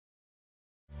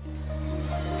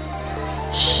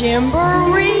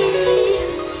Shimmery,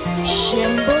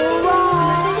 shimmer rock.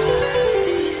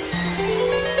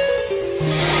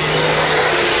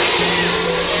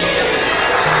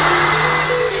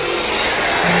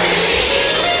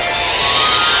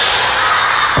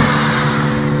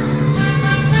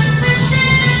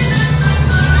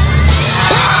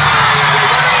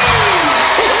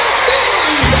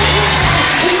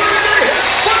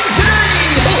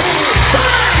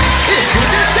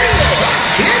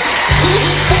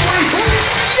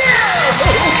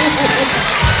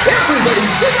 Everybody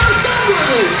sing our song with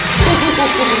us!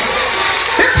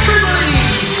 Everybody!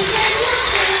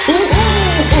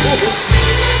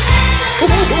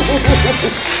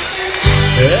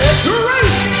 That's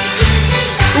right!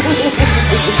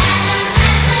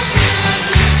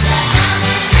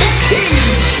 Okay,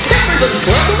 everybody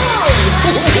clap along!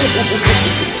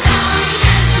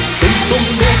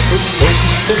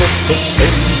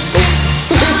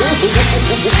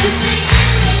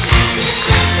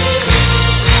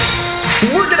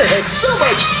 We're gonna have so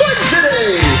much fun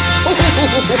today!